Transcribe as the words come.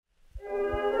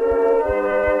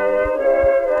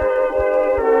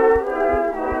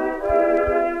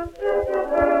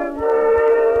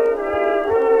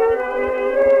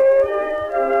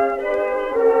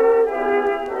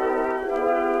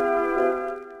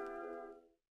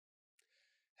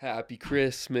Happy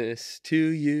Christmas to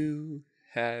you.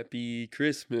 Happy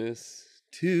Christmas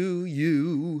to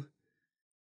you.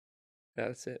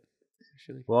 That's it,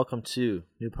 actually. Welcome to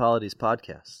New Polity's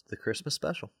podcast, the Christmas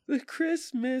special. The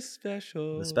Christmas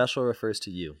special. The special refers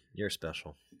to you. You're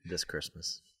special this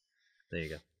Christmas. There you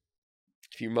go.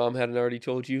 If your mom hadn't already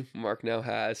told you, Mark now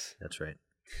has. That's right.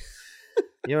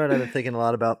 You know what I've been thinking a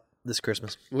lot about this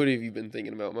Christmas? What have you been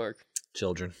thinking about, Mark?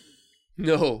 Children.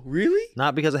 No, really?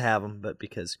 Not because I have them, but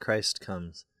because Christ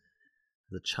comes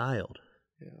as a child.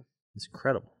 Yeah. It's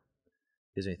incredible.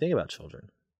 Because when you think about children,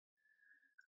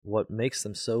 what makes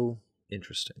them so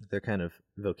interesting, their kind of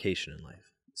vocation in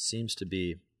life, seems to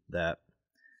be that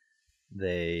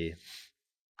they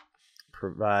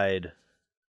provide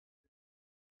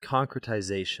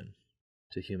concretization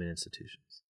to human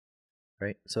institutions,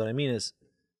 right? So what I mean is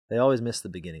they always miss the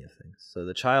beginning of things. So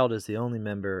the child is the only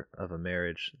member of a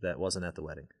marriage that wasn't at the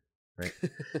wedding, right?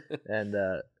 and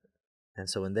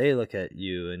so when they look at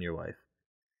you and your wife,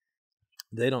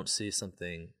 they don't see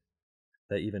something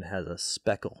that even has a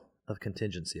speckle of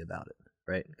contingency about it,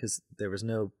 right? Because there was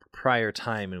no prior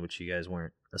time in which you guys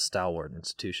weren't a stalwart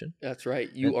institution. That's right.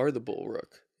 You are the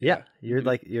bulwark. Yeah, you're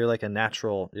like a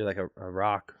natural. You're like a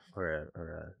rock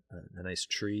or a nice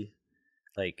tree.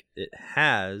 Like it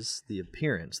has the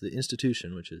appearance, the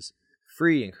institution, which is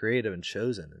free and creative and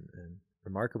chosen and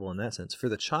remarkable in that sense. For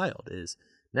the child, is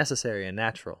necessary and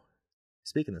natural.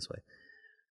 Speaking this way,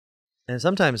 and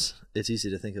sometimes it's easy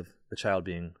to think of the child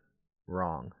being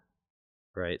wrong,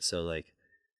 right? So like,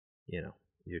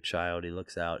 your child, he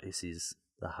looks out, he sees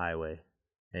the highway,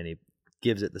 and he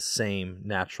gives it the same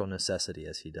natural necessity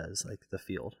as he does like the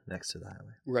field next to the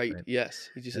highway. Right. Yes.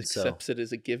 He just accepts it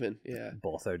as a given. Yeah.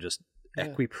 Both are just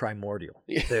equiprimordial.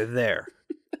 Yeah. They're there,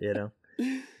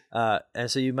 and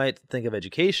so you might think of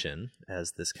education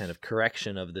as this kind of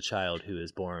correction of the child who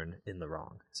is born in the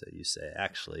wrong. So you say,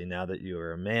 actually, now that you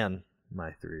are a man,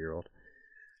 my 3-year-old,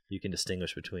 you can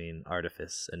distinguish between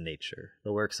artifice and nature,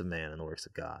 the works of man and the works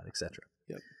of God, etc.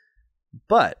 Yep.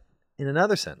 But in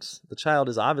another sense, the child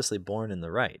is obviously born in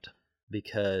the right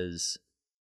because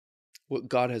what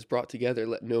God has brought together,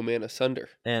 let no man asunder.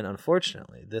 And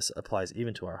unfortunately, this applies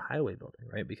even to our highway building,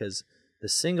 right? Because the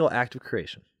single act of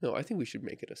creation. No, I think we should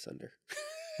make it asunder.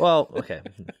 Well, okay.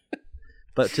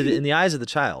 But in the eyes of the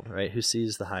child, right, who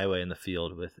sees the highway and the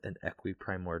field with an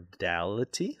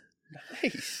equiprimordiality.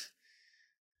 Nice.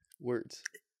 Words.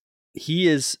 He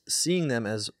is seeing them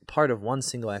as part of one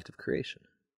single act of creation.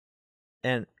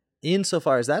 And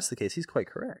insofar as that's the case, he's quite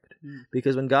correct.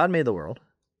 Because when God made the world,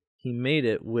 he made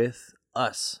it with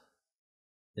us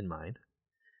in mind.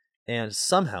 And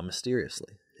somehow,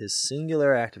 mysteriously, his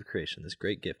singular act of creation, this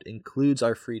great gift, includes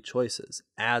our free choices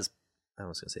as, I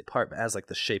was going to say part, but as like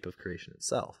the shape of creation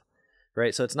itself.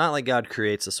 Right? So it's not like God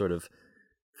creates a sort of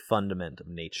fundament of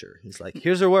nature. He's like,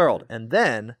 here's your world. And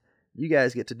then you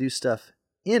guys get to do stuff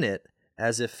in it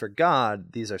as if for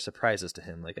God, these are surprises to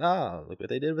him. Like, look what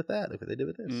they did with that. Look what they did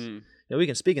with this. We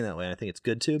can speak in that way. And I think it's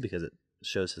good too, because it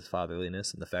shows his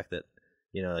fatherliness and the fact that,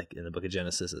 like in the book of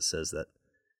Genesis, it says that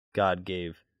God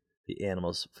gave the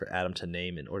animals for Adam to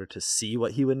name in order to see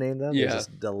what he would name them. Yeah. It's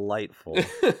just delightful,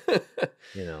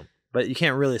 but you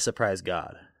can't really surprise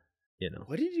God,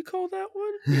 What did you call that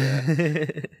one? Yeah.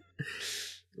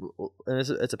 And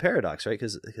it's a paradox, right?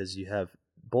 Because you have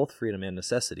both freedom and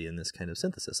necessity in this kind of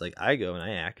synthesis. Like I go and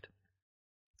I act,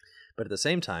 but at the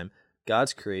same time,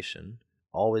 God's creation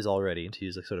always already, to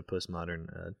use a sort of postmodern,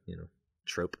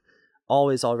 trope,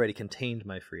 always already contained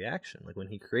my free action. Like when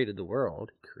he created the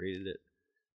world, he created it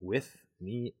with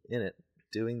me in it,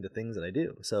 doing the things that I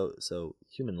do. So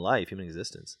human life, human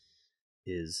existence,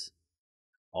 is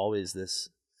always this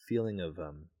feeling of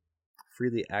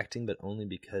freely acting, but only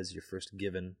because you're first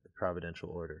given the providential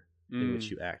order in which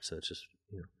you act. So it's just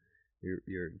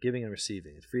you're giving and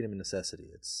receiving. It's freedom and necessity.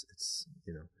 It's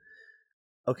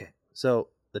okay. So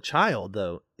the child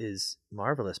though is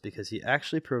marvelous because he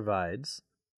actually provides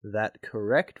that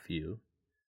correct view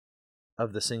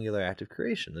of the singular act of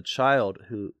creation. The child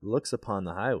who looks upon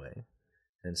the highway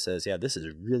and says, yeah, this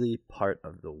is really part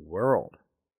of the world,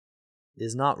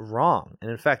 is not wrong. And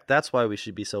in fact, that's why we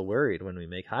should be so worried when we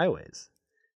make highways.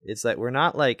 It's that we're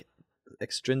not like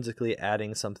extrinsically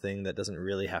adding something that doesn't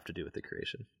really have to do with the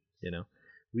creation.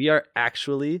 We are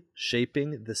actually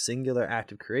shaping the singular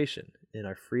act of creation in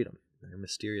our freedom, our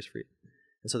mysterious freedom.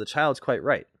 And so the child's quite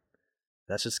right.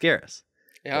 That should scare us.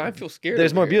 Yeah, I feel scared.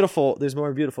 There's more beautiful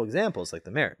examples like the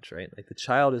marriage, right? Like the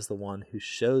child is the one who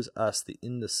shows us the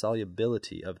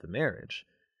indissolubility of the marriage,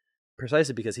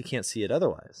 precisely because he can't see it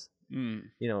otherwise.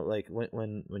 Like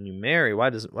when you marry, why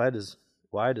does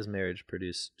marriage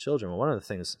produce children? Well, one of the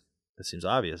things it seems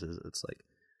obvious, is it's like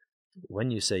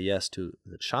when you say yes to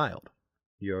the child,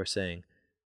 you're saying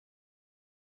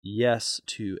yes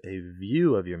to a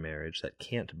view of your marriage that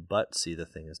can't but see the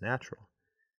thing as natural.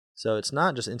 So it's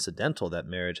not just incidental that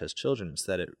marriage has children, it's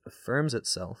that it affirms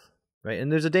itself, right?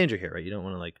 And there's a danger here, right? You don't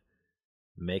want to like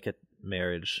make a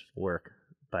marriage work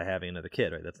by having another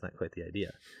kid, right? That's not quite the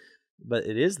idea. But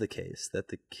it is the case that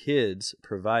the kids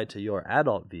provide to your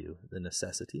adult view the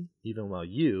necessity, even while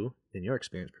you, in your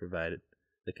experience, provided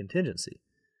the contingency.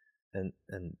 And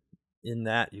in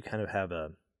that, you kind of have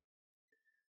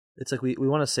it's like we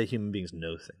want to say human beings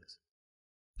know things,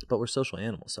 but we're social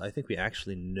animals. So I think we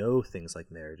actually know things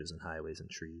like marriages and highways and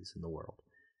trees in the world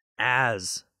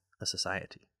as a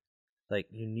society. Like,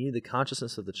 you need the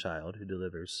consciousness of the child who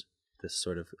delivers this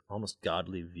sort of almost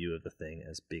godly view of the thing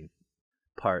as being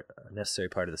a necessary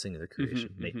part of the singular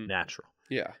creation, made natural.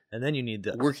 Yeah. And then you need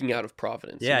the working out of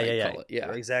providence. Yeah.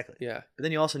 Exactly. Yeah. But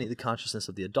then you also need the consciousness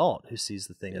of the adult who sees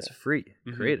the thing as free,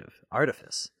 creative,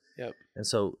 artifice. Yep. And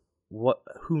so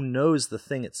who knows the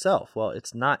thing itself? Well,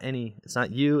 it's not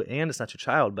you and it's not your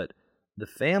child, but the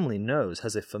family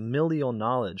has a familial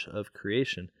knowledge of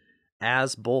creation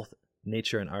as both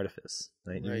nature and artifice.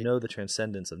 Right? You know the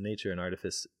transcendence of nature and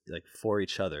artifice like for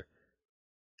each other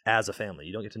as a family.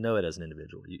 You don't get to know it as an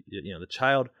individual. You know, the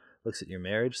child looks at your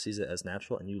marriage, sees it as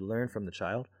natural, and you learn from the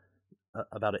child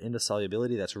about an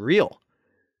indissolubility that's real.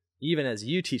 Even as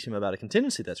you teach him about a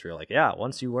contingency that's real. Like, yeah,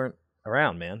 once you weren't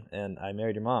around, man, and I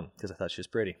married your mom because I thought she was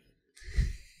pretty.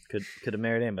 Could have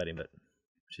married anybody, but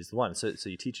she's the one. So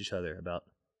you teach each other about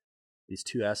these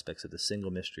two aspects of the single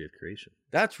mystery of creation.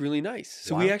 That's really nice.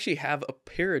 So we actually have a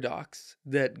paradox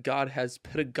that God has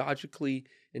pedagogically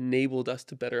enabled us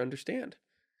to better understand.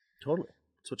 Totally.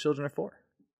 That's what children are for.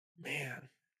 Man,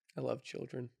 I love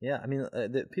children. Yeah, I mean,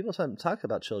 people sometimes talk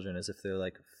about children as if they're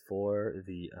like for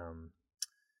the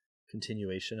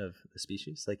continuation of the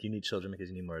species. Like, you need children because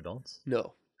you need more adults.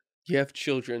 No, you have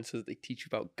children so that they teach you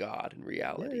about God and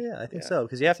reality. Yeah, I think so.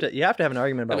 Because you have to have an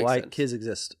argument about why kids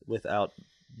exist without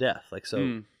death. Like,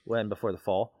 so when before the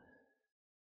fall,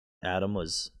 Adam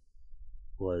was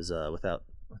without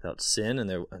sin, and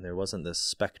there wasn't this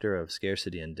specter of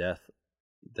scarcity and death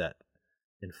that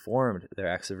informed their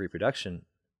acts of reproduction,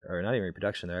 or not even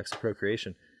reproduction, their acts of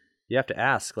procreation. You have to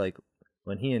ask, like,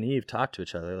 when he and Eve talked to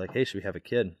each other, like, hey, should we have a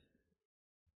kid?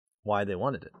 Why they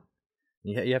wanted it.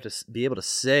 You have to be able to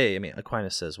say, I mean,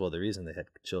 Aquinas says, well, the reason they had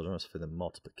children was for the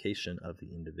multiplication of the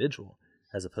individual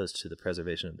as opposed to the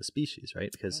preservation of the species,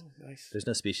 right? Because there's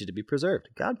no species to be preserved.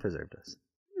 God preserved us.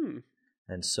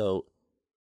 And so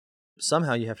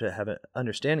somehow you have to have an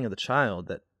understanding of the child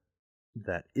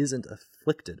that isn't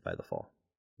afflicted by the fall.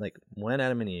 Like, when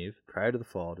Adam and Eve, prior to the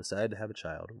fall, decided to have a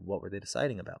child, what were they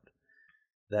deciding about?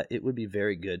 That it would be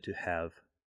very good to have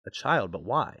a child, but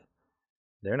why?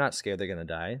 They're not scared they're going to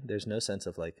die. There's no sense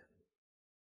of, like,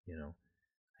 you know,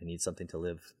 I need something to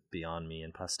live beyond me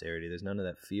and posterity. There's none of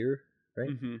that fear,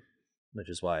 right? Which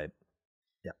is why,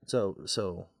 yeah. So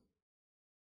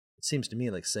it seems to me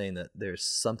like saying that there's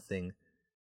something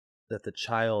that the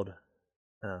child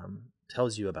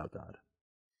tells you about God.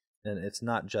 And it's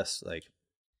not just the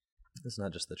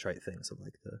trite things of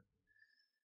like the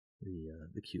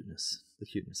cuteness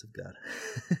of God.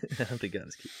 I don't think God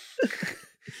is cute.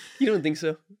 You don't think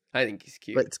so? I think he's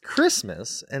cute. But it's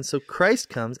Christmas, and so Christ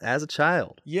comes as a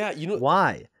child. Yeah, you know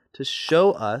why? To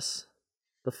show us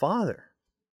the Father.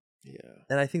 Yeah.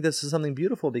 And I think this is something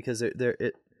beautiful because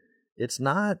it's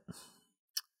not.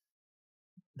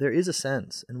 There is a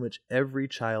sense in which every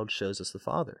child shows us the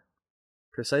Father,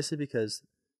 precisely because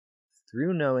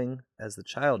through knowing as the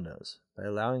child knows, by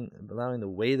allowing the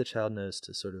way the child knows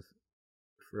to sort of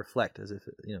reflect, as if,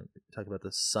 you know, talk about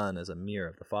the Son as a mirror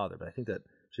of the Father, but I think that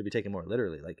should be taken more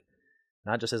literally, like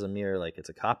not just as a mirror, like it's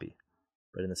a copy,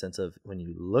 but in the sense of when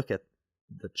you look at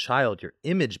the child, your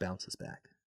image bounces back,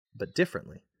 but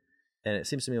differently. And it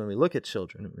seems to me when we look at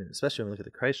children, especially when we look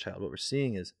at the Christ child, what we're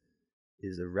seeing is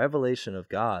a revelation of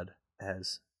God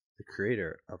as the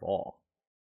creator of all,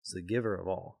 as the giver of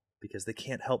all, because they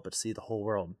can't help but see the whole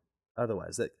world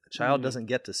otherwise. That a child doesn't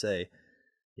get to say,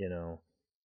 you know,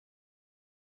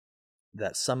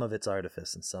 that some of it's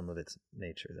artifice and some of it's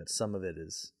nature, that some of it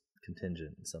is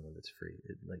contingent and some of it's free.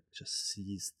 It like just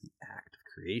sees the act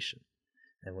of creation.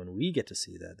 And when we get to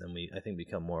see that, then we, I think,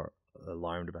 become more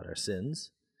alarmed about our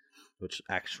sins, which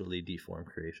actually deform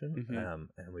creation,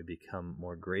 and we become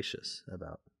more gracious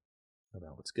about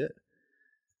what's good.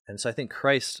 And so I think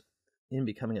Christ, in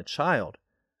becoming a child,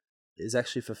 is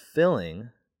actually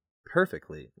fulfilling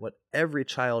perfectly what every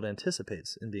child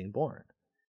anticipates in being born,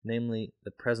 namely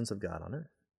the presence of God on earth.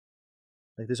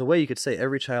 Like there's a way you could say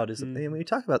every child is. When you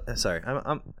talk about, sorry,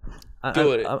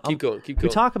 Keep going. We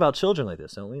talk about children like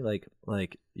this, don't we? Like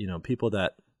people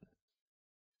that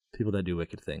do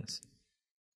wicked things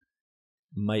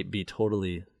might be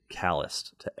totally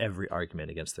calloused to every argument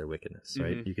against their wickedness,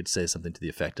 right? You could say something to the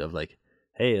effect of like,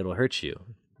 "Hey, it'll hurt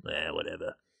you."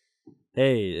 Whatever.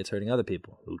 Hey, it's hurting other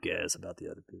people. Who cares about the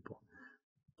other people?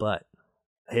 But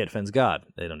hey, it offends God.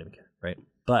 They don't even care, right?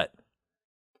 But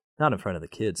not in front of the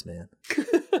kids, man.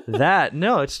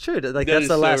 It's true. Like that's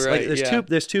the last. Right. Like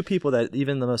there's two people that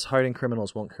even the most hardened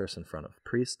criminals won't curse in front of: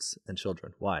 priests and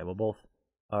children. Why? Well, both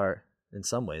are in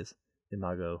some ways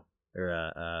imago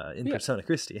or in persona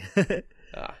Christi,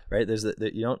 right? There's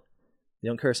you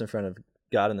don't curse in front of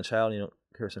God and the child. You don't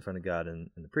curse in front of God and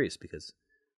the priest, because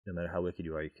no matter how wicked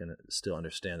you are, you can still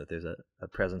understand that there's a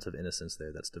presence of innocence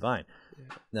there that's divine.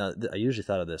 Yeah. Now, I usually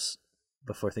thought of this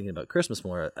before thinking about Christmas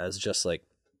more as just like.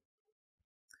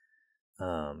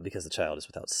 Because the child is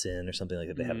without sin or something like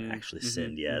that. They haven't actually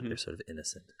sinned yet. They're sort of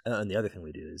innocent. And the other thing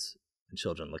we do is, when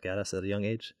children look at us at a young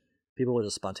age, people will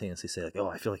just spontaneously say like, "Oh,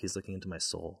 I feel like he's looking into my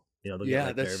soul." They'll get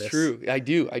like that's nervous. True. I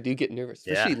do get nervous,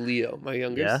 especially Leo, my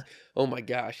youngest. Yeah? Oh my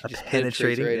gosh, he just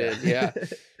penetrates right in. Yeah,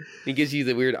 he gives you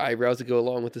the weird eyebrows that go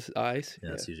along with his eyes. Yeah,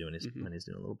 that's usually when he's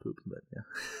doing a little poop,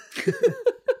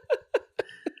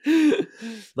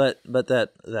 but but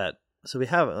that so we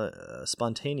have a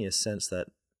spontaneous sense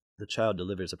that the child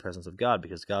delivers the presence of God,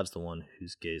 because God's the one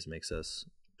whose gaze makes us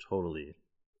totally,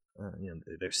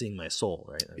 they're seeing my soul,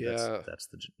 right? That's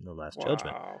the last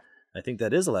judgment. I think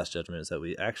that is the last judgment, is that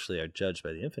we actually are judged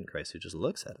by the infant Christ who just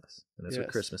looks at us. And that's what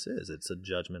Christmas is. It's a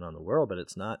judgment on the world, but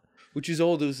it's not. Which is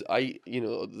all those,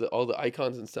 all the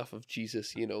icons and stuff of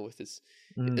Jesus, with his,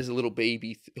 as a little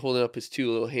baby holding up his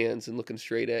two little hands and looking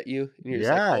straight at you. And you're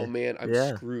just like, oh man, I'm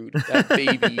screwed. That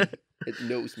baby, it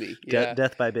knows me.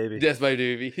 Death by baby. Death by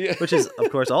baby. Yeah. Which is, of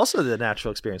course, also the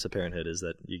natural experience of parenthood, is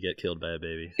that you get killed by a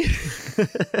baby.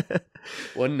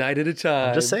 One night at a time.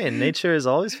 I'm just saying, nature is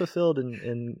always fulfilled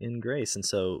in grace. And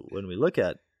so when we look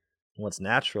at what's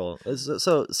natural,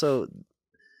 so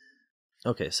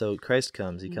Christ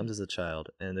comes, he comes as a child,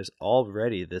 and there's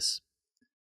already this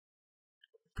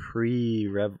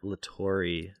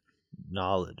pre-revelatory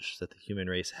knowledge that the human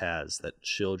race has that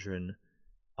children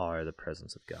are the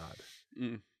presence of God.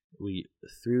 We,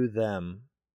 through them,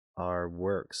 our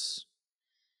works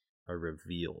are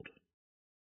revealed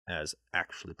as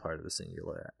actually part of the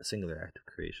singular act of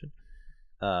creation,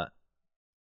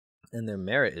 and their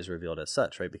merit is revealed as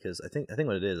such, right? Because I think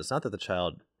what it is, it's not that the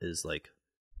child is like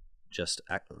just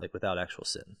without actual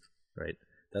sin, right?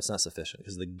 That's not sufficient,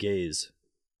 because the gaze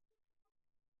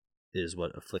is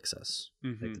what afflicts us,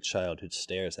 like the child who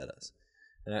stares at us.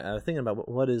 And I was thinking about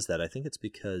what is that? I think it's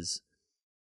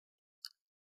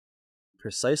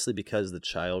precisely because the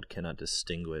child cannot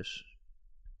distinguish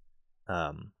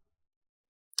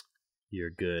your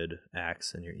good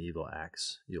acts and your evil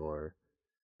acts,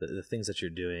 the things that you're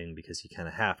doing because you kind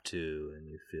of have to, and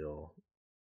you feel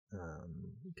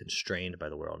constrained by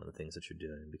the world and the things that you're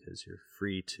doing because you're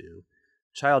free to.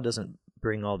 Child doesn't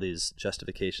bring all these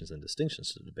justifications and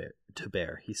distinctions to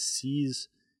bear. He sees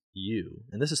you,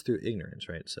 and this is through ignorance,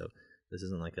 right? So this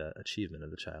isn't like an achievement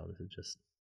of the child. This is just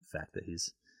the fact that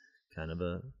he's kind of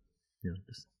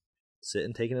just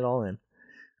sitting, taking it all in.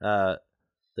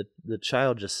 The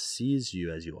child just sees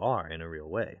you as you are in a real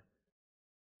way.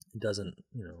 It doesn't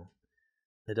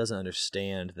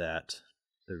understand that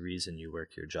the reason you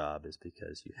work your job is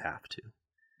because you have to.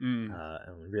 And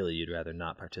really, you'd rather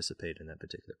not participate in that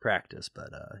particular practice, but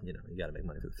you got to make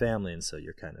money for the family, and so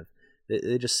you're kind of.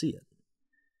 They just see it.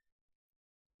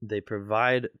 They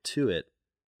provide to it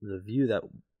the view that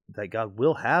God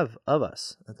will have of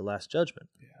us at the last judgment,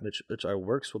 which our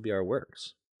works will be our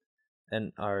works,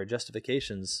 and our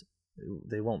justifications,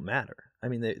 they won't matter. I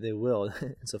mean, they will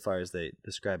insofar as they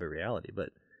describe a reality, but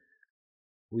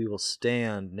we will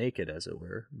stand naked, as it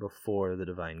were, before the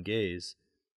divine gaze.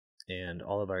 And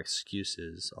all of our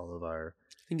excuses, all of our...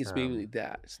 I think it's mainly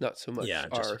that. It's not so much our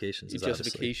justifications,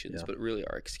 but really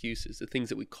our excuses, the things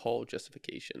that we call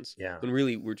justifications. Yeah. When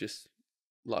really we're just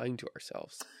lying to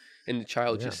ourselves. And the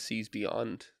child just sees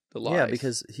beyond the lies. Yeah,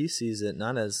 because he sees it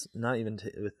not even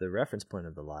with the reference point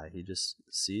of the lie. He just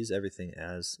sees everything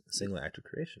as a single act of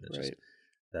creation. It's just,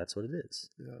 that's what it is.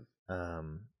 Yeah.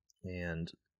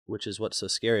 And which is what's so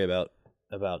scary about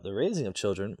the raising of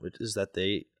children, which is that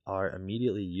they are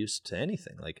immediately used to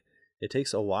anything. Like, it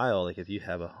takes a while. Like, if you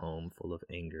have a home full of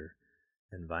anger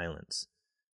and violence,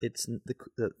 it's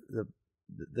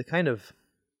the kind of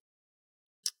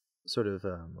sort of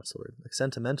what's the word, like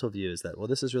sentimental view is that, well,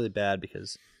 this is really bad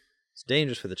because it's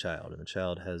dangerous for the child, and the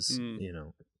child has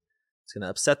It's going to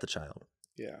upset the child.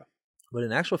 Yeah. But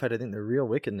in actual fact, I think the real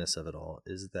wickedness of it all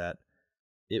is that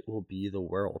it will be the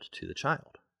world to the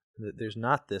child. There's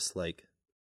not this like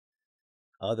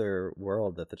other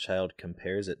world that the child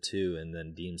compares it to and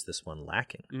then deems this one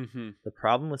lacking. Mm-hmm. The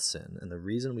problem with sin, and the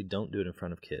reason we don't do it in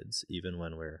front of kids, even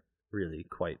when we're really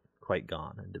quite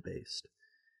gone and debased,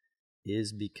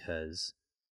 is because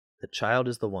the child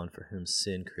is the one for whom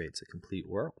sin creates a complete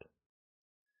world.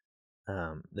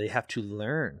 They have to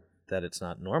learn that it's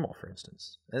not normal, for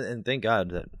instance. And thank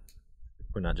God that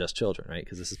we're not just children, right?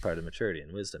 Because this is part of maturity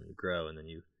and wisdom. You grow, and then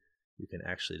you can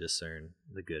actually discern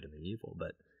the good and the evil.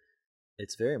 But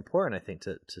it's very important, I think,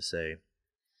 to say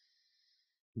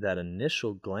that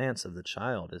initial glance of the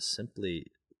child is simply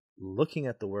looking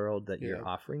at the world that you're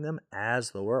offering them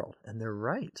as the world. And they're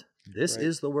right. This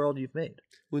is the world you've made.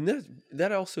 When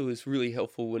that also is really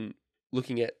helpful when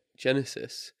looking at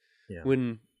Genesis. Yeah.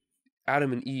 When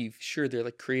Adam and Eve, sure, they're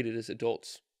like created as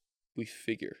adults, we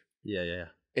figure. Yeah.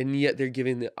 And yet they're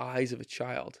given the eyes of a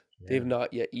child. Yeah. They have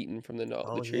not yet eaten from the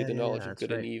tree of the knowledge of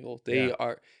good and evil. They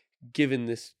are given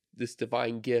this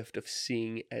divine gift of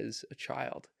seeing as a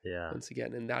child. Yeah. Once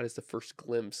again, and that is the first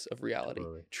glimpse of reality,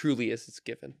 truly as it's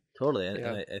given. Totally,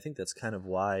 and I think that's kind of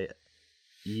why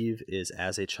Eve is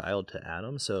as a child to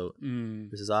Adam. So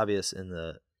this is obvious in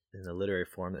the literary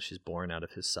form that she's born out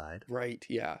of his side. Right.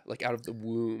 Yeah. Like out of the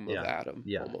womb of Adam.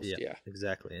 Yeah. Almost. Yeah.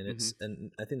 Exactly. And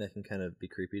and I think that can kind of be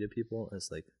creepy to people as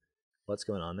like, what's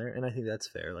going on there? And I think that's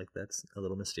fair. Like that's a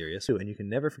little mysterious too. And you can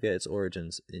never forget its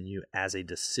origins in you as a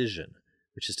decision,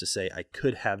 which is to say, I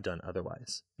could have done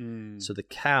otherwise. So the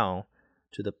cow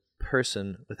to the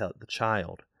person without the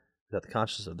child, without the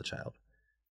consciousness of the child,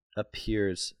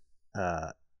 appears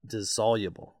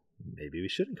dissoluble. Maybe we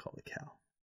shouldn't call it cow.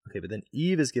 Okay, but then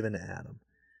Eve is given to Adam,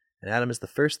 and Adam is the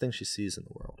first thing she sees in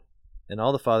the world. And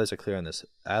all the fathers are clear on this.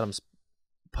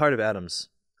 Part of Adam's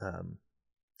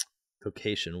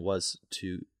vocation was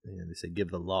to, they say, give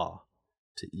the law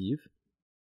to Eve.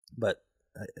 But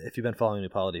if you've been following New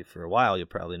Polity for a while, you'll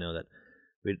probably know that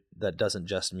that doesn't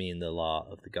just mean the law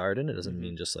of the garden. It doesn't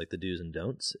mean just like the do's and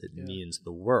don'ts. It means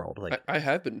the world. Like I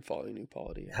have been following New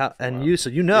Polity. So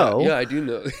you know. Yeah, I do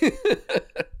know.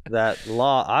 That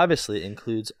law obviously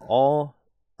includes all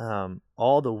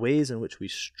the ways in which we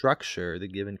structure the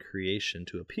given creation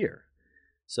to appear.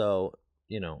 So,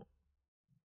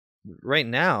 right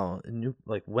now,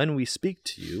 like when we speak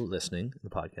to you listening to the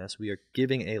podcast, we are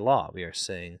giving a law. We are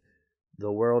saying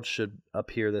the world should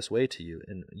appear this way to you,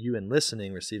 and you in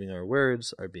listening, receiving our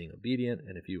words, are being obedient.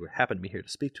 And if you happen to be here to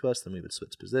speak to us, then we would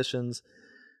switch positions.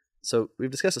 So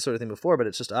we've discussed this sort of thing before, but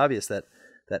it's just obvious that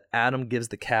Adam gives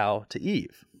the cow to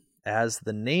Eve as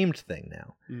the named thing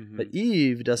now. Mm-hmm. But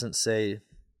Eve doesn't say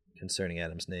concerning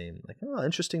Adam's name, like, oh,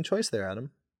 interesting choice there, Adam.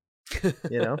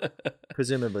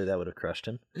 Presumably that would have crushed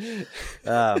him.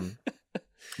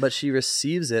 But she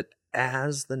receives it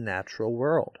as the natural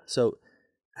world. So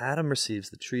Adam receives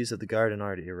the trees of the garden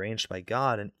already arranged by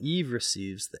God, and Eve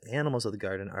receives the animals of the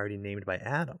garden already named by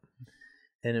Adam.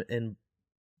 And in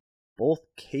both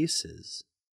cases,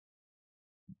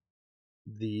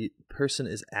 the person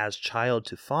is as child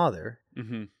to father,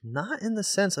 not in the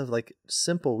sense of like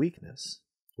simple weakness,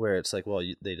 where it's like, well,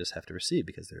 they just have to receive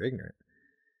because they're ignorant.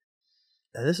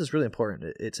 And this is really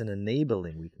important. It's an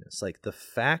enabling weakness. Like the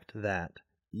fact that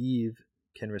Eve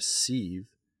can receive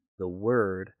the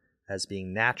word as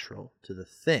being natural to the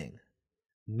thing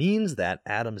means that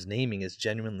Adam's naming is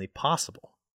genuinely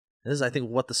possible. And this is, I think,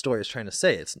 what the story is trying to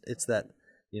say. It's that,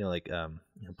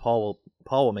 Paul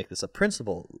will make this a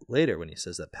principle later when he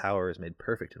says that power is made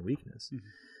perfect in weakness. Mm-hmm.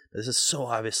 But this is so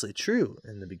obviously true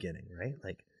in the beginning, right?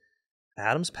 Like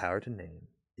Adam's power to name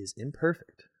is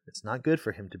imperfect. It's not good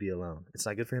for him to be alone. It's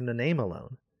not good for him to name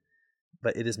alone.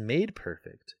 But it is made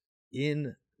perfect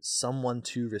in someone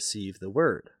to receive the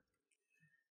word.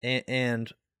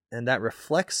 And that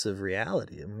reflexive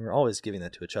reality, I mean, we're always giving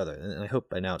that to each other. And I hope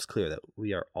by now it's clear that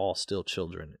we are all still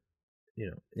children,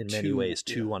 in many ways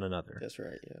to one another. That's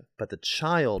right, yeah. But the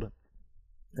child,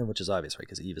 and which is obvious, right?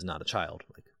 Because Eve is not a child,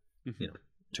 like, in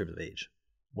terms of age.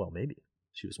 Well, maybe.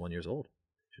 She was 1 year old.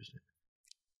 She was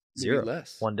maybe 0.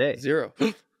 Less. One day. 0.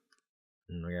 And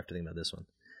we're going to have to think about this one.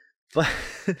 But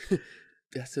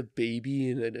that's a baby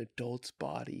in an adult's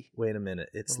body. Wait a minute.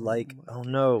 It's oh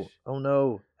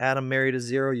no. Adam married a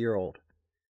 0-year-old.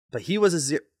 But he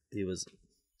was a he was.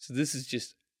 So this is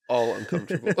just all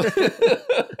uncomfortable.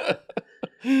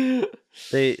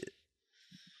 Did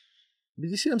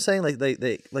you see what I'm saying? Like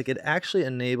they it actually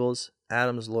enables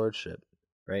Adam's lordship,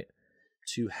 right?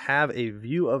 To have a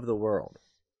view of the world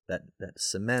that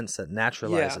cements, that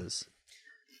naturalizes. Yeah.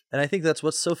 And I think that's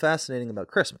what's so fascinating about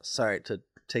Christmas. Sorry to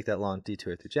take that long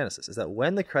detour through Genesis, is that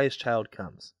when the Christ child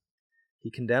comes, he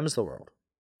condemns the world,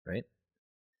 right?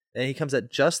 And he comes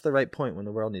at just the right point when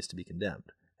the world needs to be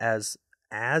condemned, as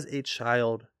a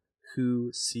child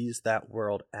who sees that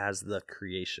world as the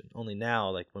creation. Only now,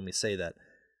 like when we say that,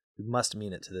 we must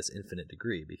mean it to this infinite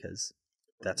degree, because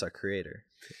that's our creator.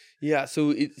 Yeah,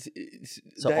 so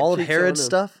so all of Herod's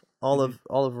stuff, all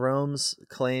of Rome's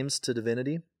claims to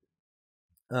divinity,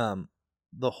 the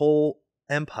whole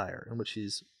empire in which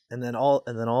he's, and then all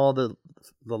the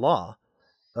law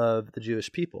of the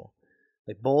Jewish people,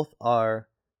 like both are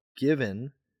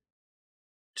given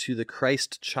to the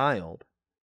Christ child,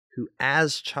 who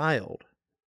as child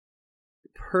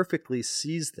perfectly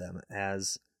sees them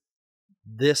as,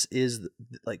 this is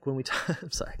like when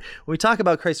we talk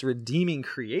about Christ redeeming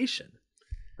creation,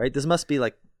 right? This must be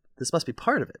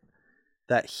part of it,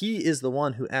 that he is the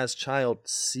one who as child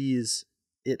sees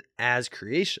it as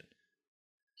creation.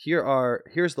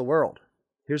 Here's the world.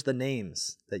 Here's the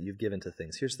names that you've given to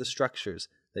things. Here's the structures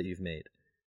that you've made.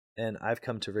 And I've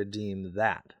come to redeem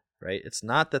that, right? It's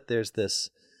not that there's this,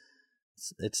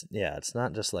 it's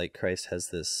not just like Christ has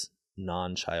this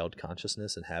non-child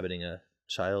consciousness inhabiting a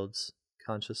child's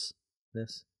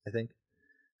consciousness, I think.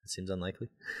 It seems unlikely.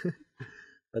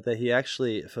 But that he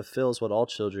actually fulfills what all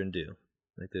children do.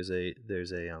 Like there's a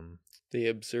they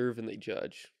observe and they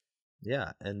judge.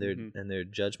 Yeah, and their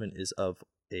judgment is of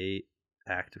a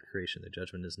act of creation. Their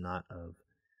judgment is not of,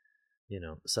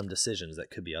 some decisions that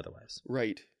could be otherwise.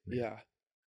 Right. Yeah.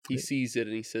 He sees it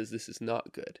and he says, "This is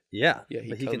not good." Yeah. Yeah.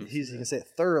 But he can say it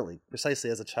thoroughly, precisely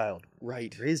as a child.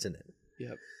 Right. Raised in it.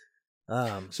 Yep.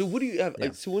 So what do you have?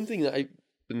 Yeah. So one thing that I've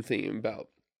been thinking about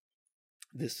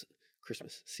this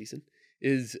Christmas season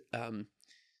is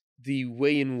the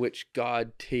way in which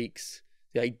God takes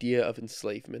the idea of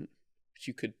enslavement, which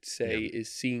you could say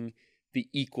is seeing the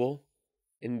equal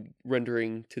and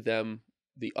rendering to them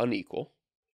the unequal,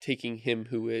 taking him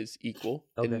who is equal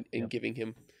and giving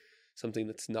him something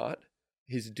that's not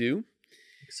his due.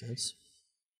 Makes sense.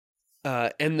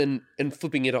 And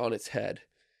flipping it on its head.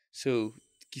 So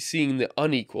seeing the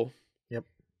unequal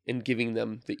and giving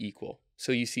them the equal.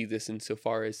 So you see this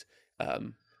insofar as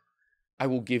I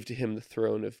will give to him the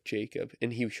throne of Jacob,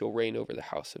 and he shall reign over the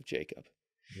house of Jacob.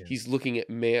 Yeah. He's looking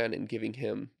at man and giving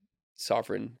him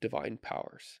sovereign divine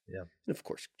powers. Yeah. And of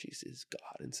course, Jesus is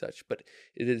God and such, but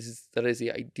that is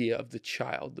the idea of the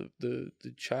child, the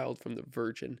child from the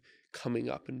virgin coming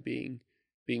up and being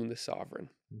the sovereign.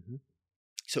 Mm-hmm.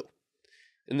 So,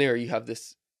 and there you have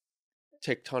this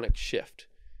tectonic shift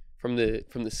from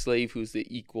the slave who's the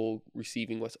equal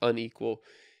receiving what's unequal.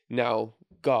 Now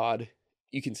God,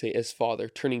 you can say as father,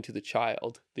 turning to the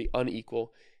child, the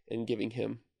unequal, and giving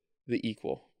him the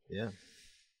equal. Yeah.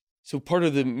 So part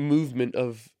of the movement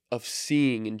of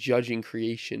seeing and judging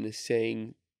creation is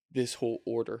saying this whole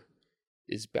order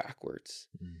is backwards.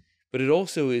 Mm. But it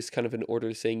also is kind of an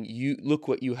order saying, you look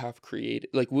what you have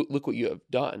created, like look what you have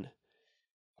done.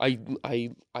 I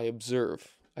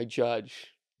observe, I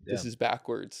judge. Yeah. This is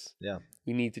backwards. Yeah.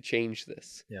 We need to change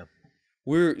this. Yeah.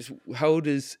 How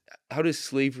does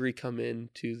slavery come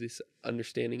into this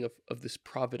understanding of this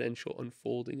providential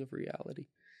unfolding of reality?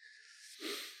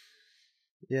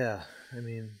 Yeah, I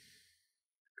mean,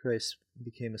 Christ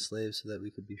became a slave so that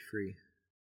we could be free,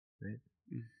 right?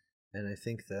 Mm. And I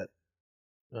think that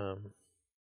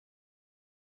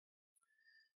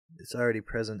it's already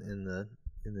present in the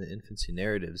infancy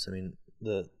narratives. I mean,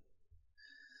 the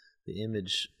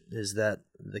image is that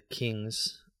the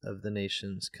kings of the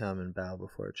nations come and bow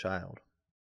before a child.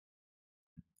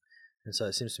 And so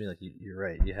it seems to me like you're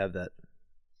right. You have that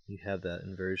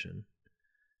inversion.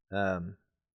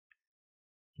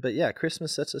 But yeah,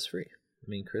 Christmas sets us free. I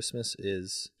mean, Christmas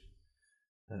is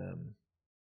a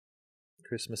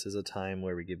time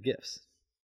where we give gifts,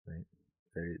 right?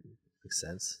 Very makes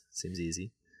sense. Seems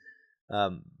easy.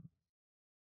 But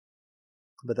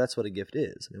that's what a gift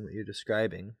is. I mean, what you're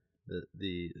describing,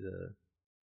 the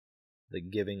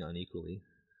giving unequally,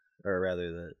 or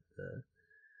rather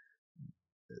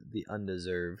the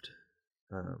undeserved.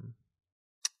 A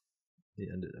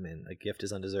gift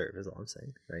is undeserved, is all I'm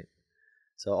saying, right?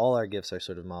 So all our gifts are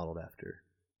sort of modeled after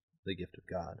the gift of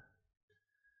God.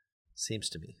 Seems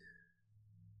to me.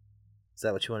 Is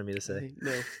that what you wanted me to say?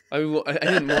 No, I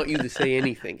didn't want you to say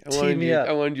anything. I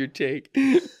wanted your take.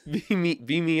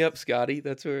 Beam me up, Scotty.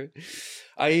 That's where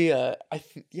I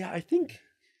think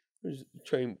I'll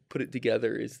try and put it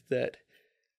together is that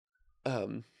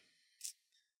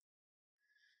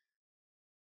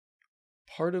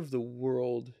part of the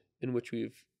world in which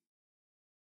we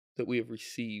have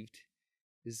received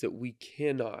is that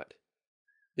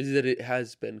it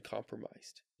has been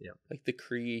compromised. Yeah. Like the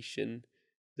creation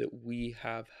that we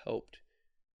have helped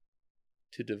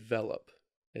to develop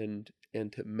and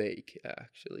to make,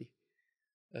 actually,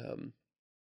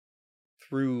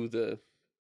 through the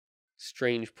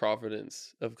strange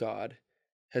providence of God,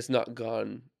 has not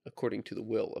gone according to the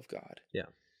will of God. Yeah.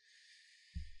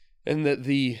 And that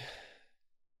the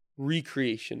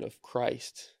recreation of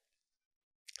Christ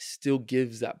still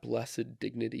gives that blessed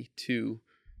dignity to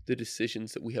the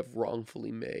decisions that we have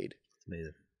wrongfully made. It's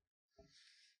amazing.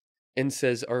 And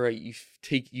says, all right,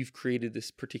 you've created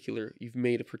this particular, you've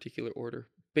made a particular order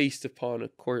based upon,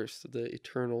 of course, the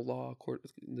eternal law,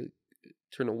 the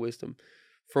eternal wisdom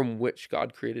from which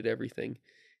God created everything,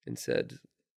 and said,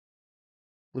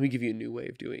 let me give you a new way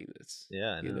of doing this.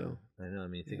 Yeah, I know. I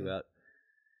mean, you think about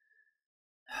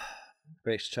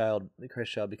Christ child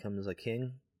becomes a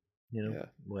king,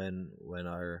 when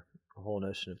our whole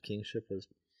notion of kingship was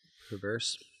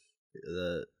perverse.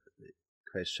 The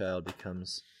Christ child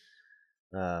becomes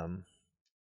he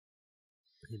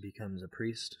becomes a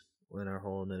priest when our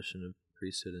whole notion of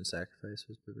priesthood and sacrifice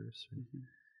was perverse. Right?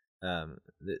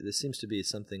 Mm-hmm. This seems to be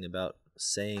something about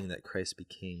saying that Christ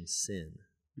became sin,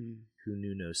 who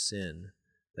knew no sin,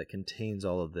 that contains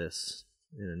all of this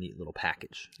in a neat little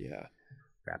package. Yeah.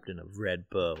 Wrapped in a red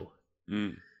bow.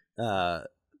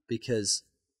 Because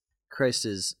Christ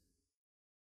is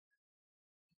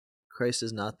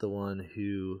not the one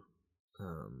who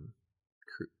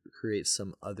creates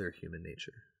some other human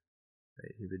nature,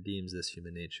 right? He redeems this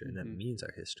human nature, and that means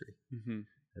our history.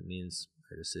 That means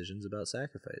our decisions about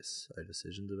sacrifice, our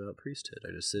decisions about priesthood,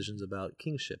 our decisions about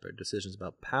kingship, our decisions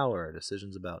about power, our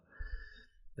decisions about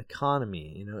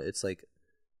economy. It's like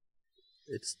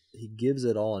he gives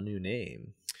it all a new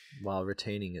name while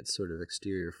retaining its sort of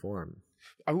exterior form.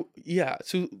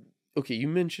 So, okay, you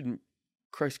mentioned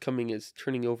Christ coming as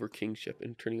turning over kingship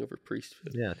and turning over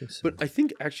priesthood. Yeah, I think so. But I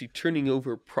think actually turning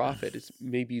over prophet is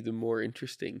maybe the more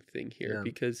interesting thing here,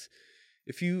 because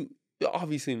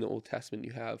obviously in the Old Testament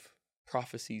you have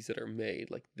prophecies that are made,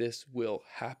 like this will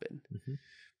happen.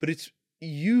 But it's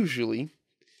usually,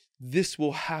 this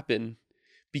will happen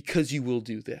because you will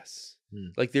do this.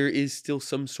 Like there is still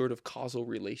some sort of causal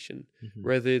relation,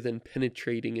 rather than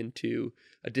penetrating into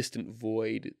a distant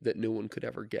void that no one could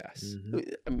ever guess.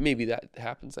 Maybe that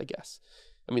happens, I guess.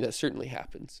 I mean, that certainly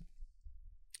happens.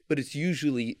 But it's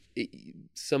usually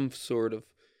some sort of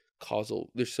causal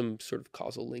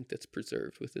link that's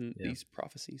preserved within these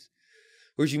prophecies.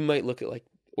 Whereas you might look at like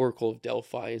Oracle of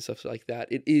Delphi and stuff like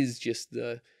that. It is just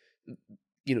that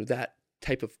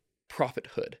type of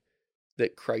prophethood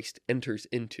that Christ enters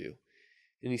into.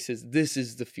 And he says, this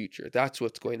is the future. That's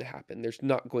what's going to happen. There's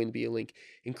not going to be a link.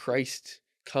 And Christ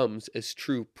comes as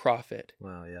true prophet.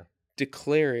 Wow, yeah.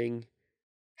 Declaring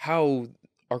how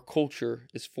our culture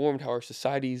is formed, how our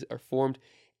societies are formed,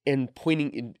 and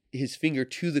pointing in his finger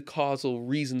to the causal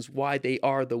reasons why they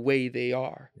are the way they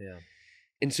are. Yeah.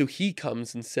 And so he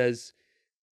comes and says,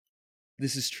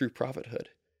 this is true prophethood.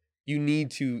 You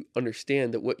need to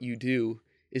understand that what you do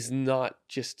is not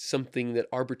just something that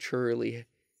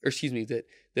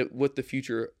that what the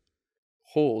future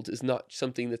holds is not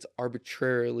something that's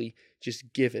arbitrarily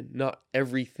just given. Not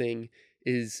everything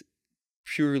is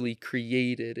purely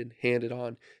created and handed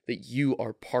on, that you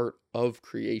are part of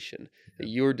creation, that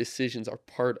your decisions are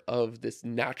part of this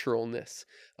naturalness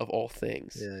of all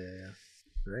things. Yeah.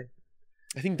 Right.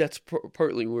 I think that's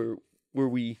partly where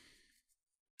we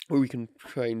can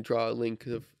try and draw a link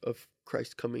of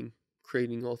Christ coming,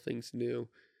 creating all things new.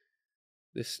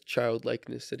 This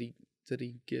childlikeness that he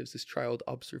gives, this child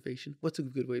observation. What's a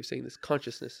good way of saying this?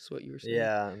 Consciousness is what you were saying.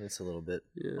 Yeah, it's a little bit.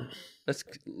 Yeah, that's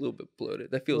a little bit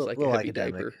bloated. That feels like a heavy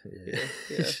academic diaper.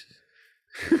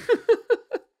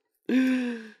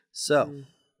 Yeah. So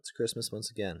it's Christmas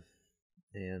once again,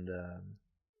 and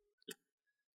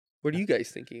what are you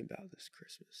guys thinking about this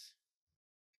Christmas?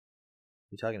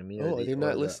 You talking to me? They're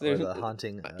not listening. The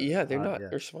haunting. They're not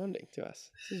responding to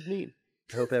us. This is mean.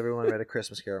 I hope everyone read A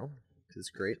Christmas Carol, because it's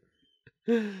great.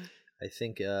 I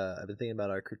think I've been thinking about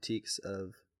our critiques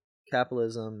of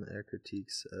capitalism, our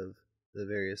critiques of the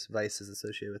various vices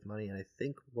associated with money, and I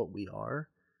think what we are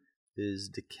is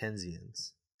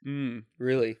Dickensians.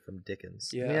 Really? From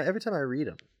Dickens. Yeah. I mean, every time I read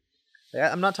him,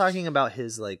 I'm not talking about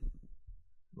his like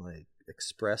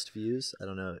expressed views. I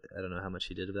don't know how much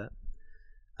he did of that.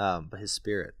 But his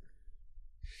spirit.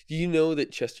 Do you know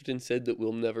that Chesterton said that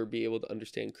we'll never be able to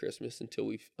understand Christmas until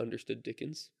we've understood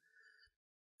Dickens?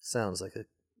 Sounds like a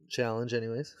challenge,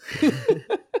 anyways.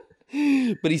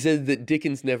 But he said that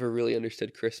Dickens never really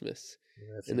understood Christmas,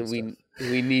 and then we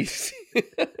need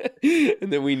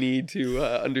and then we need to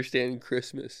understand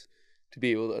Christmas to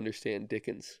be able to understand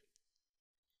Dickens.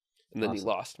 And then he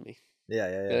lost me. Yeah.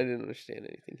 And I didn't understand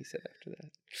anything he said after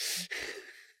that.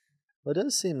 Well, it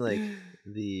does seem like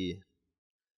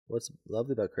what's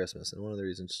lovely about Christmas, and one of the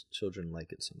reasons children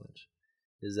like it so much,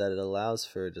 is that it allows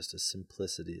for just a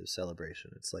simplicity of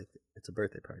celebration. It's like it's a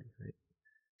birthday party, right?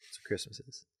 That's what Christmas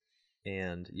is.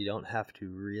 And you don't have to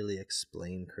really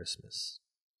explain Christmas.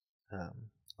 A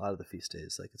lot of the feast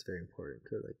days, like, it's very important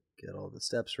to like get all the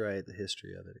steps right, the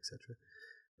history of it, etc.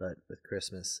 But with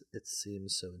Christmas, it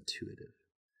seems so intuitive.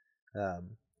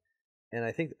 And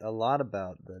I think a lot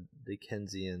about the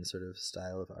Dickensian sort of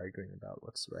style of arguing about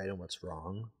what's right and what's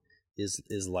wrong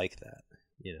is like that.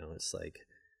 You know, it's like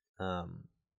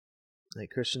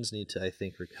Christians need to, I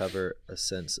think, recover a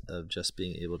sense of just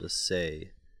being able to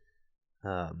say,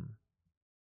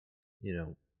 you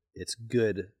know, it's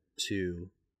good to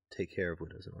take care of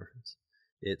widows and orphans.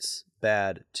 It's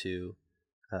bad to,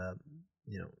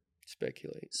 you know,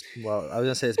 speculate. Well, I was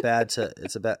gonna say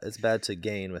it's bad to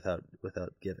gain without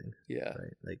giving. Yeah.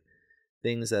 Right. Like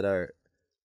things that are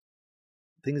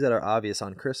obvious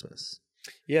on Christmas.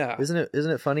 Yeah. Isn't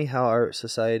it funny how our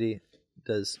society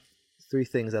does 3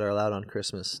 things that are allowed on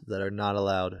Christmas that are not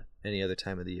allowed any other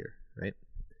time of the year, right?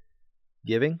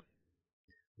 Giving,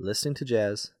 listening to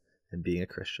jazz, and being a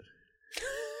Christian.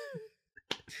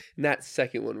 And that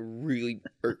second one really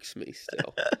irks me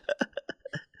still.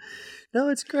 No,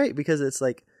 it's great because it's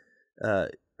like,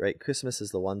 right, Christmas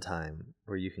is the one time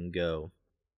where you can go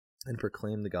and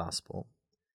proclaim the gospel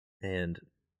and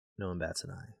no one bats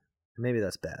an eye. Maybe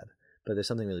that's bad, but there's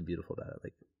something really beautiful about it.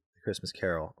 Like the Christmas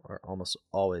carol are almost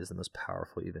always the most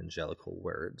powerful evangelical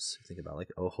words. You think about like,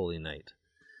 "Oh, Holy Night,"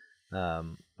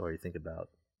 or you think about,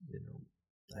 you know,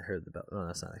 I heard the bell. No,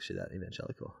 that's not actually that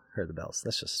evangelical. Heard the bells.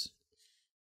 That's just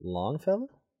Longfellow.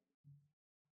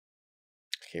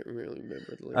 I can't really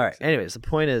remember the lyrics. All right. Anyways, the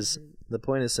point is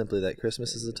simply that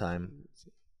Christmas is a time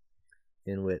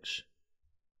in which,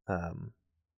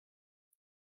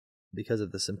 because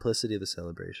of the simplicity of the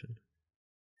celebration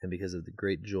and because of the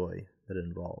great joy that it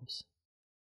involves,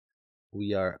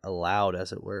 we are allowed,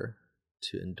 as it were,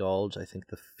 to indulge, I think,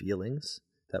 the feelings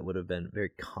that would have been very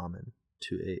common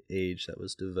to an age that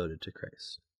was devoted to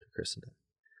Christ, to Christendom.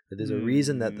 But there's a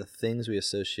reason that the things we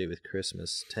associate with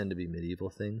Christmas tend to be medieval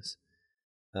things.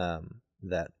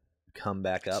 That come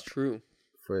back up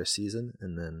for a season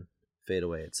and then fade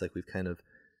away. It's like we've kind of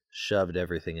shoved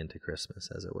everything into Christmas,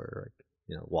 as it were, like,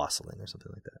 you know, wassailing or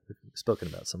something like that. We've spoken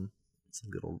about some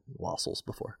good old wassels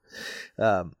before,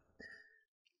 and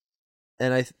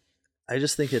I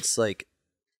just think it's like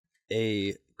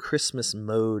a Christmas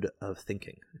mode of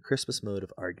thinking, a Christmas mode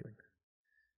of arguing.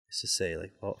 Is to say,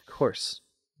 like, well, of course,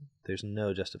 there's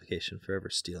no justification for ever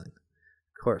stealing.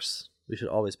 Of course, we should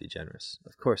always be generous.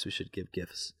 Of course, we should give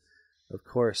gifts. Of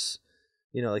course,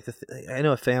 you know, like I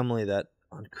know a family that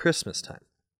on Christmas time,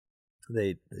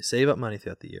 they save up money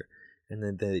throughout the year, and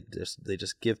then they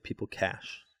just give people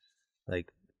cash,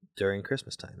 like during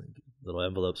Christmas time, little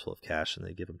envelopes full of cash, and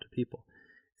they give them to people,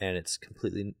 and it's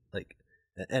completely like,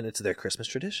 and it's their Christmas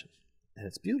tradition, and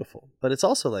it's beautiful. But it's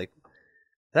also like,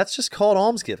 that's just called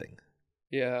almsgiving.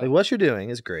 Yeah, like what you're doing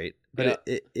is great, but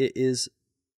it is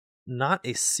not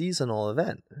a seasonal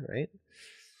event, right?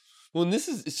 Well, and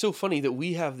it's so funny that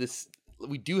we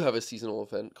do have a seasonal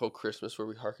event called Christmas where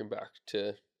we harken back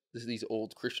to these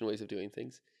old Christian ways of doing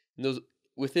things. And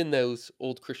within those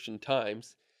old Christian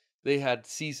times, they had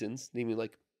seasons, namely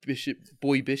like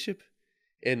Boy Bishop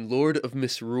and Lord of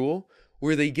Misrule,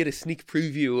 where they get a sneak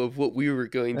preview of what we were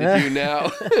going to do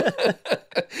now.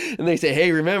 And they say,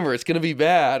 hey, remember, it's going to be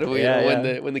bad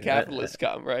when the capitalists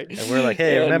come, right? And we're like,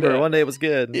 hey, remember, one day it was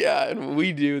good. Yeah, and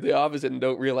we do the opposite and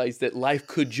don't realize that life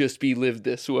could just be lived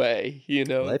this way, you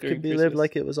know? Life could be lived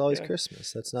like it was always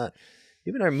Christmas. That's not...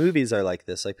 Even our movies are like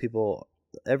this. Like people...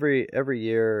 Every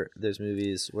year, there's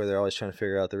movies where they're always trying to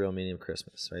figure out the real meaning of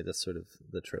Christmas, right? That's sort of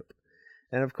the trope.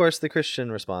 And of course, the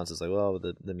Christian response is like, well,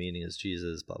 the meaning is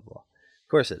Jesus, blah, blah, blah. Of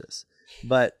course it is.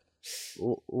 But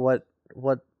what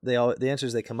the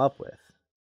answers they come up with,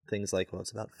 things like, well,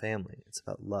 it's about family, it's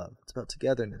about love, it's about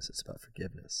togetherness, it's about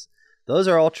forgiveness. Those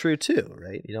are all true too,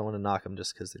 right? You don't want to knock them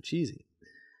just because they're cheesy.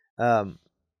 But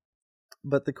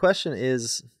the question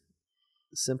is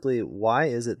simply, why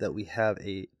is it that we have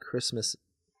a Christmas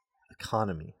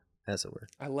economy, as it were?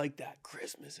 I like that,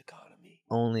 Christmas economy.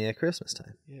 Only at Christmas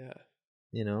time. Yeah.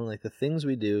 You know, like the things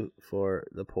we do for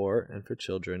the poor and for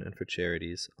children and for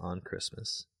charities on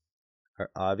Christmas are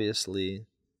obviously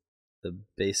the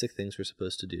basic things we're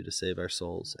supposed to do to save our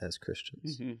souls as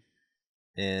Christians.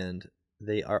 Mm-hmm. And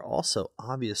they are also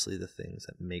obviously the things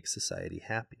that make society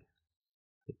happy.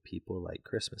 Like people like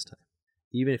Christmas time.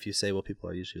 Even if you say, well, people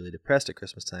are usually really depressed at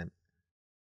Christmas time,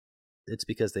 it's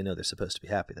because they know they're supposed to be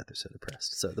happy that they're so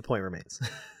depressed. So the point remains.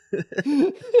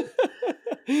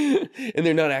 And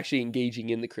they're not actually engaging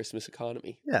in the Christmas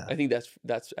economy. Yeah. I think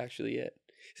that's actually it.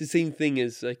 It's the same thing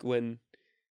as like when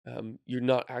you're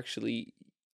not actually,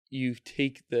 you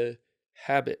take the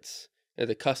habits,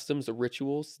 the customs, the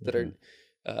rituals that are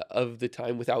of the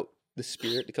time without the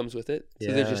spirit that comes with it.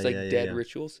 So they're just like dead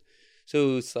rituals.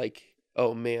 So it's like,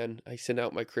 oh man, I send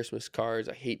out my Christmas cards.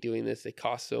 I hate doing this. They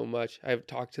cost so much. I haven't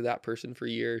talked to that person for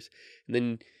years. And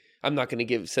then I'm not going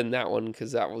to send that one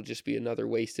because that will just be another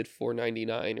wasted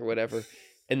 $4.99 or whatever.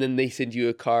 And then they send you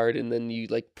a card, and then you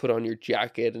like put on your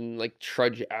jacket and like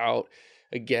trudge out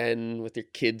again with your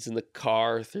kids in the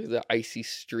car through the icy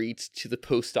streets to the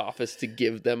post office to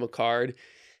give them a card.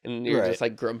 And you're just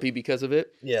like grumpy because of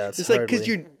it. Yeah. It's like because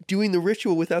you're doing the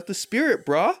ritual without the spirit,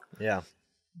 brah. Yeah.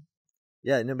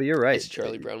 Yeah, no, but you're right. As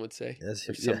Charlie Brown would say.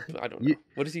 Yeah. I don't know.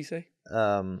 What does he say?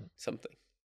 Something.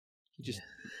 He just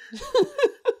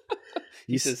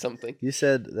he says something. You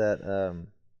said that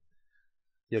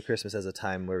Christmas as a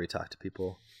time where we talk to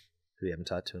people who we haven't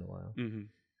talked to in a while,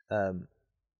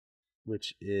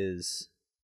 which is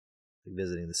like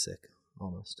visiting the sick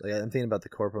almost. Like, I'm thinking about the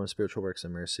corporal and spiritual works of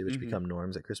mercy, which become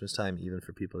norms at Christmas time, even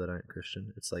for people that aren't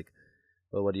Christian. It's like,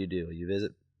 well, what do? You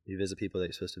visit people that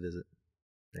you're supposed to visit.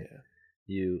 Right? Yeah.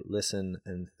 You listen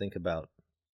and think about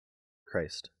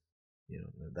Christ.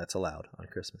 That's allowed on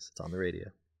Christmas. It's on the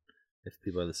radio if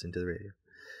people are listening to the radio.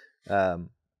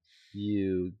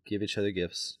 You give each other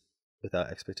gifts without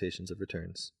expectations of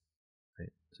returns,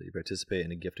 right? So you participate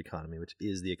in a gift economy, which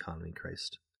is the economy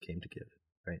Christ came to give,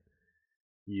 right?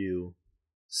 You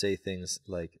say things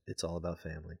like it's all about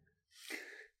family,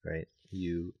 right?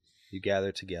 You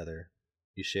gather together,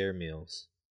 you share meals,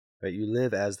 right? You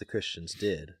live as the Christians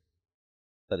did,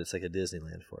 but it's like a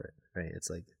Disneyland for it, right? It's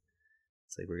like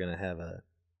we're gonna have a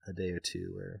day or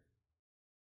two where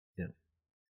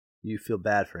you feel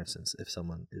bad, for instance, if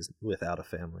someone is without a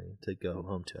family to go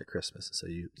home to at Christmas. So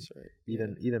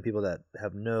even people that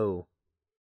have no,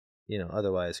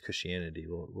 otherwise Christianity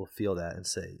will feel that and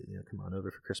say, come on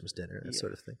over for Christmas dinner, that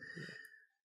sort of thing.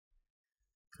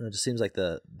 Yeah. It just seems like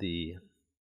the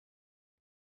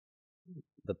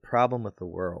problem with the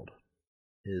world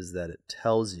is that it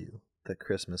tells you that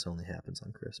Christmas only happens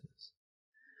on Christmas.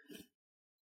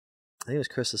 I think it was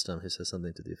Chrysostom who says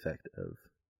something to the effect of,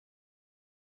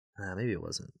 maybe it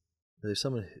wasn't. There's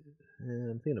someone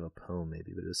I'm thinking of a poem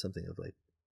maybe, but it was something of like,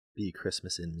 "Be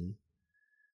Christmas in me,"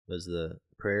 was the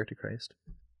prayer to Christ,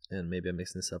 and maybe I'm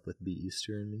mixing this up with "Be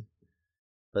Easter in me,"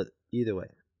 but either way,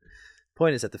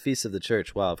 point is that the feasts of the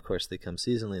church, while of course they come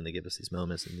seasonally and they give us these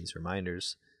moments and these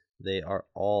reminders, they are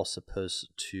all supposed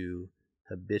to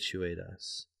habituate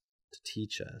us, to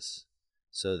teach us,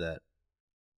 so that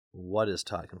what is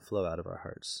taught can flow out of our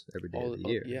hearts every day of the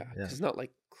year. Yeah, because it's not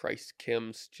like Christ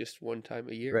comes just one time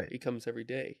a year. Right. He comes every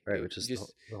day. Right, which is the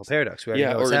whole paradox. We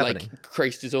know what's happening. Like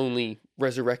Christ is only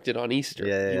resurrected on Easter.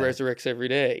 He resurrects every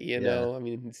day, I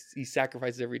mean, he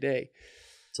sacrifices every day.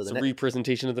 So it's a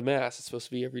representation of the Mass. It's supposed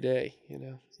to be every day,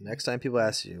 Next time people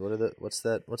ask you, what's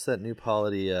that new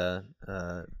polity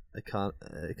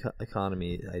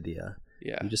economy idea?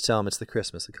 Yeah. You just tell them it's the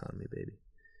Christmas economy, baby.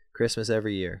 Christmas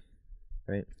every year,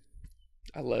 right?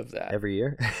 I love that. Every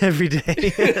year? Every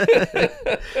day.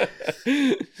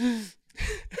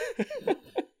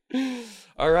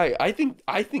 All right. I think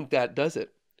that does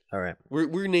it. All right.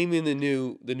 We're naming the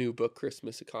new book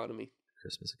Christmas Economy.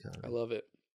 Christmas Economy. I love it.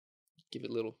 Give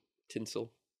it a little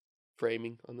tinsel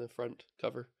framing on the front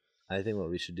cover. I think what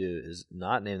we should do is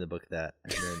not name the book that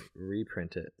and then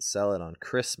reprint it, sell it on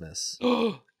Christmas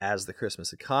as the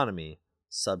Christmas Economy,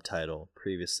 subtitle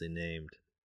previously named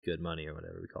Good Money or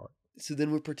whatever we call it. So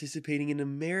then we're participating in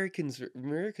America's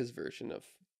version of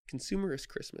Consumerist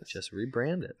Christmas. Just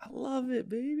rebrand it. I love it,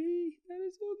 baby. That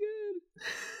is so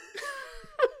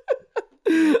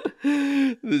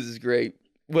good. This is great.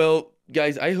 Well,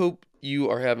 guys, I hope you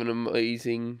are having an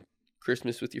amazing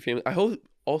Christmas with your family. I hope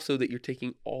also that you're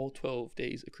taking all 12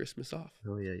 days of Christmas off.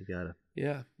 Oh, yeah, you gotta.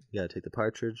 Yeah. You gotta take the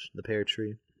partridge, the pear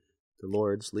tree, the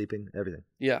Lord's leaping, everything.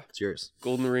 Yeah. It's yours.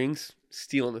 Golden rings,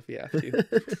 steal them if you have to.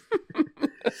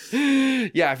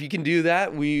 Yeah, if you can do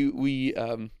that, we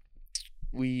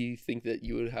think that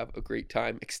you would have a great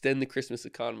time. Extend the Christmas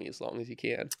economy as long as you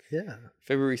can. Yeah.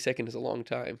 February 2nd is a long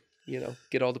time.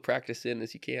 Get all the practice in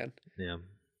as you can. Yeah.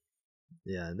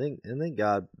 Yeah, and thank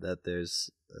God that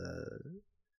there's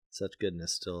such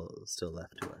goodness still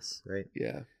left to us, right?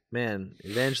 Yeah. Man,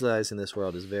 evangelizing this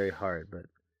world is very hard, but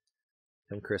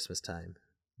come Christmas time,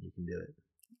 you can do it.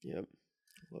 Yep.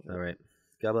 Love it. All right.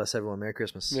 God bless everyone. Merry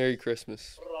Christmas. Merry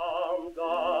Christmas.